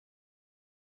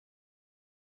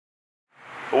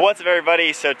What's up,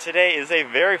 everybody? So today is a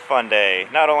very fun day.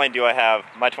 Not only do I have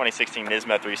my 2016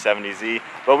 Nismo 370Z,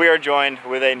 but we are joined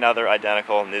with another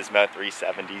identical Nismo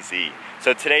 370Z.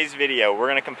 So today's video, we're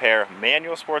going to compare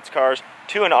manual sports cars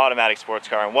to an automatic sports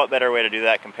car, and what better way to do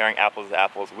that comparing apples to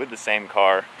apples with the same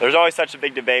car. There's always such a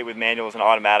big debate with manuals and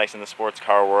automatics in the sports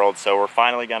car world, so we're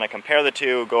finally going to compare the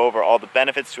two, go over all the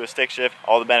benefits to a stick shift,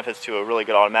 all the benefits to a really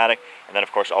good automatic, and then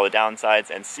of course all the downsides,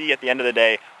 and see at the end of the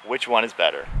day which one is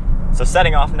better. So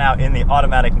setting off now in the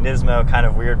automatic Nismo, kind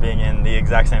of weird being in the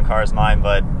exact same car as mine,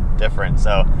 but different.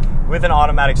 So with an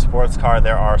automatic sports car,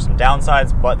 there are some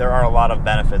downsides, but there are a lot of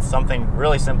benefits. Something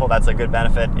really simple that's a good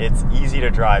benefit: it's easy to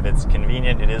drive, it's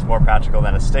convenient, it is more practical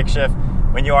than a stick shift.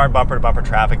 When you are in bumper-to-bumper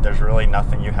traffic, there's really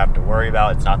nothing you have to worry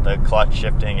about. It's not the clutch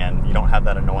shifting, and you don't have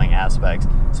that annoying aspects.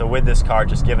 So with this car,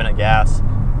 just giving it gas,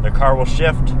 the car will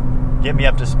shift, get me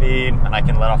up to speed, and I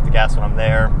can let off the gas when I'm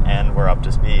there, and we're up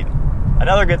to speed.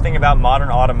 Another good thing about modern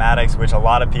automatics, which a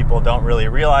lot of people don't really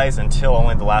realize until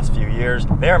only the last few years,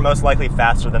 they are most likely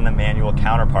faster than the manual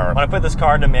counterpart. When I put this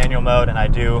car into manual mode and I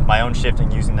do my own shifting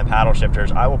using the paddle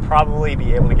shifters, I will probably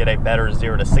be able to get a better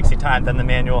 0 to 60 time than the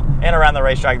manual, and around the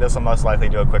racetrack this will most likely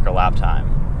do a quicker lap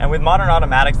time. And with modern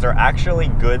automatics, they're actually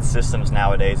good systems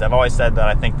nowadays. I've always said that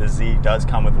I think the Z does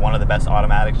come with one of the best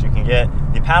automatics you can get.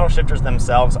 The paddle shifters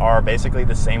themselves are basically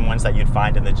the same ones that you'd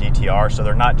find in the GTR, so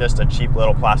they're not just a cheap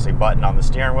little plastic button on the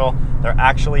steering wheel. They're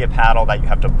actually a paddle that you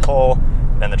have to pull,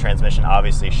 then the transmission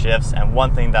obviously shifts. And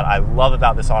one thing that I love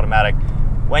about this automatic,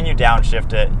 when you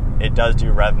downshift it, it does do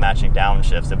rev matching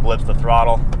downshifts. It blips the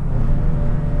throttle.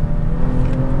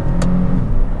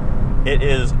 It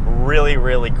is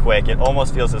really quick. It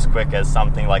almost feels as quick as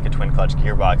something like a twin clutch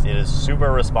gearbox. It is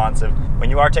super responsive.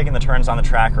 When you are taking the turns on the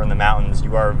track or in the mountains,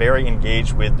 you are very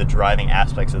engaged with the driving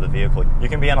aspects of the vehicle. You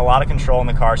can be in a lot of control in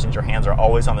the car since your hands are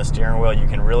always on the steering wheel. You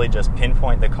can really just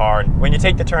pinpoint the car. When you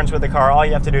take the turns with the car, all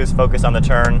you have to do is focus on the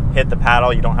turn, hit the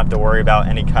paddle. You don't have to worry about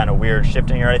any kind of weird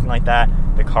shifting or anything like that.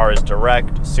 The car is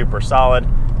direct, super solid.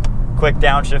 Quick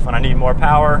downshift when I need more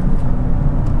power.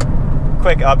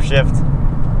 Quick upshift.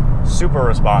 Super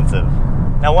responsive.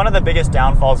 Now, one of the biggest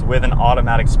downfalls with an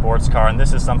automatic sports car, and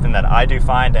this is something that I do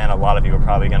find and a lot of you are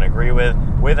probably going to agree with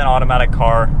an automatic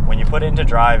car, when you put it into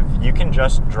drive, you can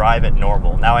just drive it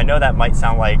normal. Now, I know that might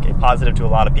sound like a positive to a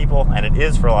lot of people, and it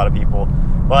is for a lot of people,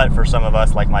 but for some of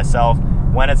us like myself,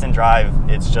 when it's in drive,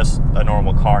 it's just a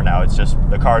normal car now. It's just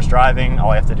the car's driving,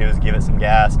 all I have to do is give it some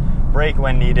gas, brake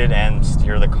when needed, and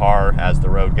steer the car as the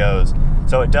road goes.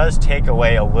 So it does take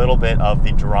away a little bit of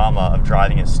the drama of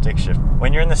driving a stick shift.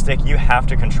 When you're in the stick, you have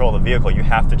to control the vehicle. You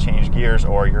have to change gears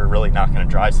or you're really not going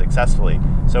to drive successfully.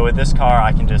 So with this car,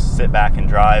 I can just sit back and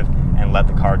drive and let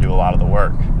the car do a lot of the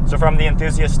work. So from the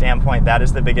enthusiast standpoint, that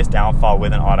is the biggest downfall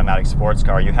with an automatic sports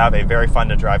car. You have a very fun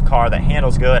to drive car that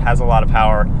handles good, has a lot of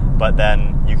power, but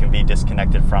then you can be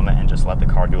disconnected from it and just let the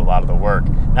car do a lot of the work.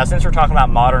 Now, since we're talking about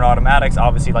modern automatics,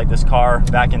 obviously like this car,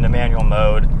 back into manual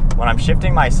mode. When I'm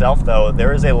shifting myself though,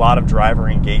 there is a lot of driver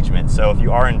engagement. So if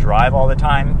you are in drive all the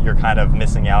time, you're kind of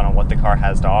missing out on what the car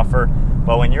has to offer.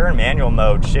 But when you're in manual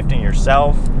mode, shifting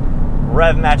yourself,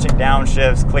 rev matching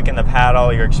downshifts, clicking the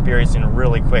paddle, you're experiencing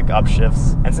really quick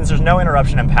upshifts. And since there's no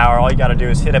interruption in power, all you gotta do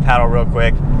is hit a paddle real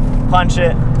quick, punch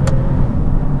it.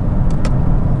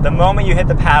 The moment you hit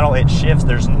the paddle, it shifts.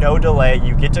 There's no delay.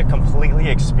 You get to completely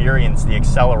experience the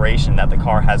acceleration that the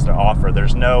car has to offer.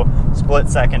 There's no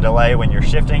split-second delay when you're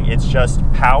shifting. It's just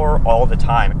power all the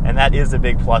time, and that is a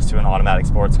big plus to an automatic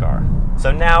sports car.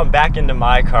 So now back into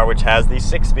my car, which has the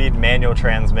 6-speed manual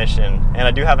transmission, and I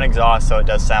do have an exhaust, so it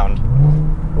does sound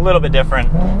a little bit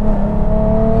different.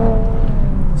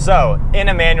 So, in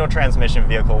a manual transmission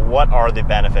vehicle, what are the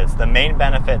benefits? The main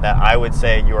benefit that I would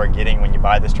say you are getting when you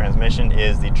buy this transmission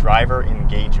is the driver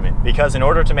engagement. Because in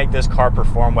order to make this car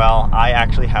perform well, I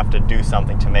actually have to do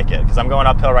something to make it. Because I'm going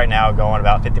uphill right now, going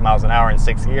about 50 miles an hour in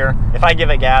 6th gear. If I give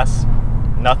it gas,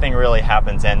 nothing really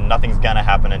happens, and nothing's gonna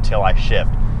happen until I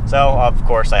shift. So, of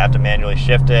course, I have to manually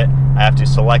shift it. I have to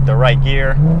select the right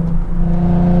gear.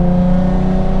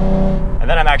 And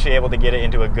then I'm actually able to get it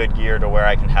into a good gear to where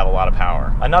I can have a lot of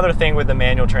power. Another thing with the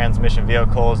manual transmission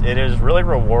vehicles, it is really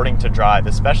rewarding to drive,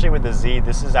 especially with the Z.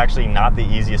 This is actually not the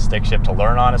easiest stick shift to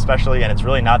learn on, especially, and it's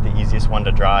really not the easiest one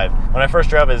to drive. When I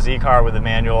first drove a Z car with a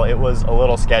manual, it was a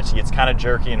little sketchy. It's kind of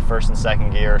jerky in 1st and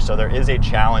 2nd gear, so there is a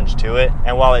challenge to it.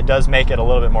 And while it does make it a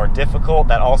little bit more difficult,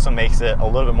 that also makes it a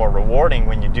little bit more rewarding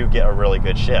when you do get a really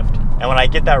good shift. And when I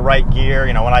get that right gear,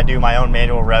 you know, when I do my own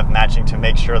manual rev matching to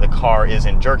make sure the car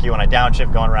isn't jerky when I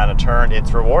downshift going around a turn,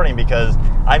 it's rewarding because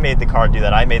I made the car do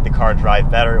that. I made the car drive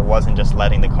better. It wasn't just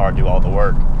letting the car do all the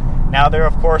work. Now there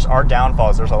of course are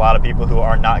downfalls. There's a lot of people who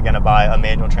are not going to buy a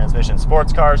manual transmission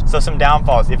sports cars. So some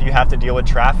downfalls: if you have to deal with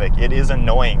traffic, it is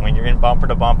annoying when you're in bumper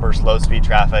to bumper slow speed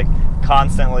traffic,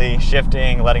 constantly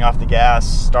shifting, letting off the gas,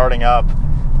 starting up,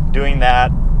 doing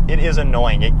that. It is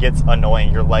annoying. It gets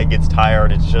annoying. Your leg gets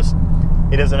tired.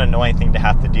 It is an annoying thing to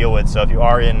have to deal with. So if you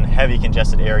are in heavy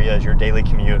congested areas, your daily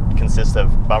commute consists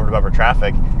of bumper to bumper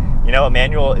traffic, you know, a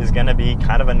manual is going to be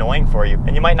kind of annoying for you.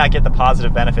 And you might not get the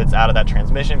positive benefits out of that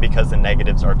transmission because the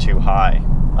negatives are too high.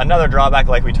 Another drawback,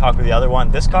 like we talked with the other one,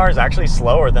 this car is actually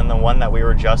slower than the one that we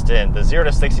were just in. The 0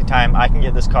 to 60 time, I can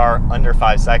get this car under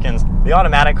 5 seconds. The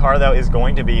automatic car though is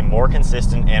going to be more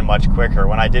consistent and much quicker.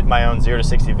 When I did my own 0 to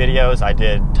 60 videos, I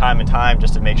did time and time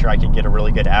just to make sure I could get a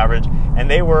really good average, and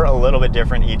they were a little bit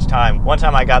different each time. One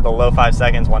time I got the low 5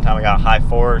 seconds, one time I got high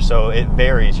 4, so it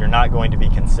varies. You're not going to be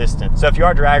consistent. So if you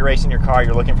are drag racing your car,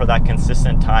 you're looking for that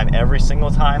consistent time every single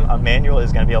time, a manual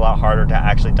is going to be a lot harder to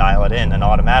actually dial it in. An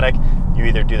automatic, you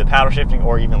either do the paddle shifting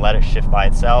or even let it shift by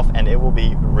itself, and it will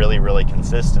be really, really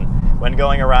consistent. When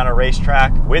going around a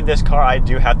racetrack with this car, I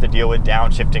do have to deal with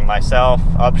downshifting myself,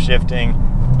 upshifting,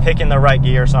 picking the right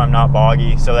gear so I'm not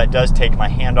boggy. So that does take my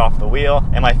hand off the wheel,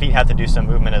 and my feet have to do some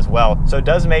movement as well. So it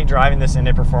does make driving this in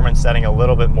a performance setting a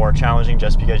little bit more challenging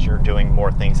just because you're doing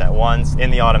more things at once.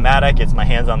 In the automatic, it's my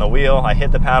hands on the wheel. I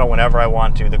hit the paddle whenever I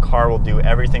want to. The car will do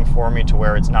everything for me to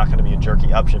where it's not going to be a jerky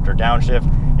upshift or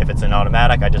downshift. If it's an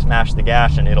automatic, I just mash the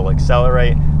gas and it'll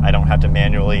accelerate. I don't have to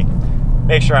manually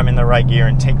make sure I'm in the right gear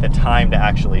and take the time to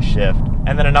actually shift.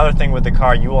 And then another thing with the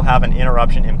car, you will have an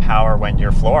interruption in power when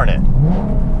you're flooring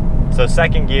it. So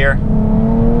second gear.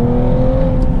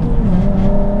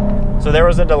 So there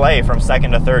was a delay from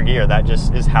second to third gear. That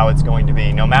just is how it's going to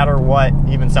be. No matter what,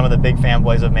 even some of the big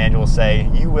fanboys of manuals say,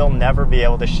 you will never be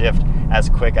able to shift as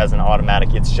quick as an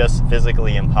automatic. It's just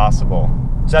physically impossible.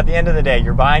 So at the end of the day,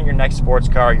 you're buying your next sports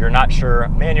car, you're not sure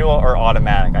manual or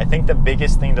automatic. I think the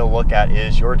biggest thing to look at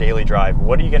is your daily drive.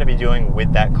 What are you going to be doing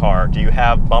with that car? Do you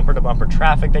have bumper to bumper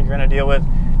traffic that you're going to deal with?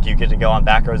 Do you get to go on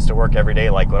back roads to work every day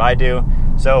like what I do?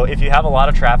 So if you have a lot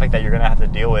of traffic that you're going to have to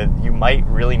deal with, you might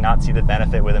really not see the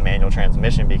benefit with a manual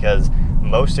transmission, because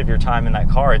most of your time in that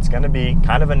car, it's going to be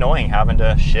kind of annoying having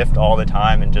to shift all the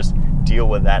time and just deal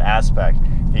with that aspect.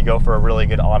 If you go for a really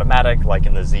good automatic, like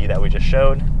in the Z that we just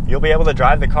showed, you'll be able to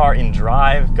drive the car in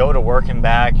drive, go to work and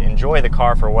back, enjoy the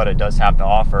car for what it does have to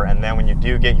offer, and then when you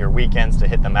do get your weekends to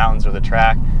hit the mountains or the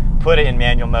track, put it in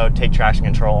manual mode, take traction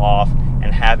control off,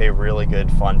 and have a really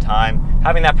good fun time.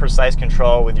 Having that precise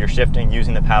control with your shifting,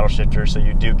 using the paddle shifter, so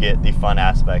you do get the fun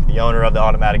aspect. The owner of the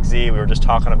automatic Z, we were just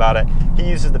talking about it, he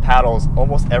uses the paddles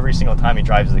almost every single time he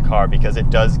drives the car because it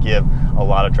does give a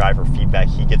lot of driver feedback.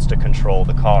 He gets to control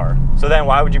the car. So then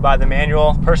why would you buy the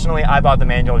manual? Personally, I bought the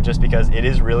manual just because it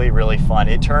is really, really fun.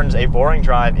 It turns a boring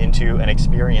drive into an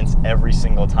experience every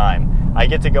single time. I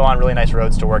get to go on really nice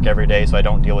roads to work every day so I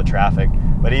don't deal with traffic.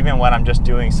 But even when I'm just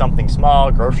doing something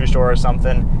small, grocery store or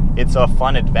something, it's a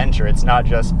fun adventure. It's not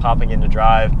just popping into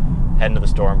drive, heading to the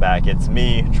store and back. It's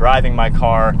me driving my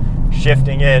car,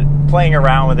 shifting it, playing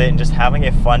around with it, and just having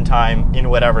a fun time in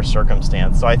whatever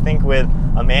circumstance. So I think with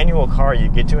a manual car, you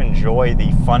get to enjoy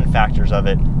the fun factors of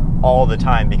it all the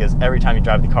time, because every time you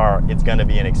drive the car, it's going to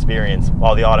be an experience.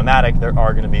 While the automatic, there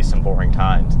are going to be some boring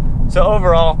times. So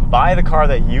overall, buy the car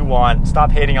that you want.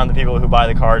 Stop hating on the people who buy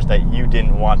the cars that you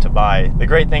didn't want to buy. The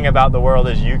great thing about the world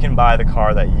is you can buy the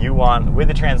car that you want with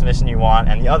the transmission you want.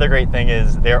 And the other great thing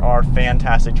is there are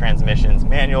fantastic transmissions,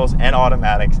 manuals and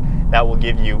automatics, that will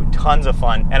give you tons of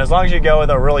fun. And as long as you go with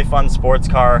a really fun sports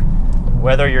car,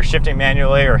 whether you're shifting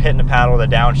manually or hitting the paddle with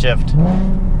a downshift,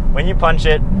 when you punch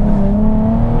it,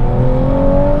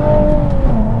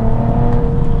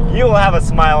 you will have a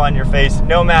smile on your face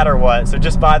no matter what. So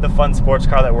just buy the fun sports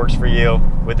car that works for you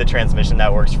with the transmission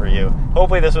that works for you.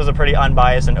 Hopefully this was a pretty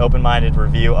unbiased and open-minded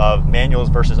review of manuals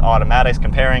versus automatics,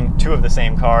 comparing two of the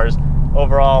same cars.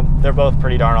 Overall, they're both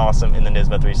pretty darn awesome in the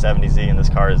Nismo 370Z, and this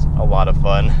car is a lot of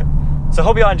fun. So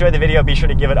hope you all enjoyed the video. Be sure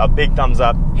to give it a big thumbs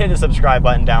up, hit the subscribe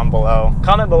button down below.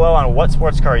 Comment below on what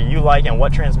sports car you like and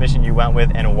what transmission you went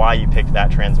with and why you picked that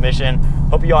transmission.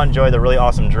 Hope you all enjoyed the really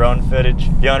awesome drone footage.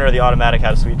 The owner of the automatic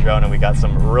had a sweet drone and we got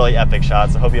some really epic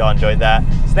shots. So hope you all enjoyed that.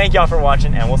 So thank you all for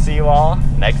watching, and we'll see you all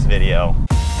next video.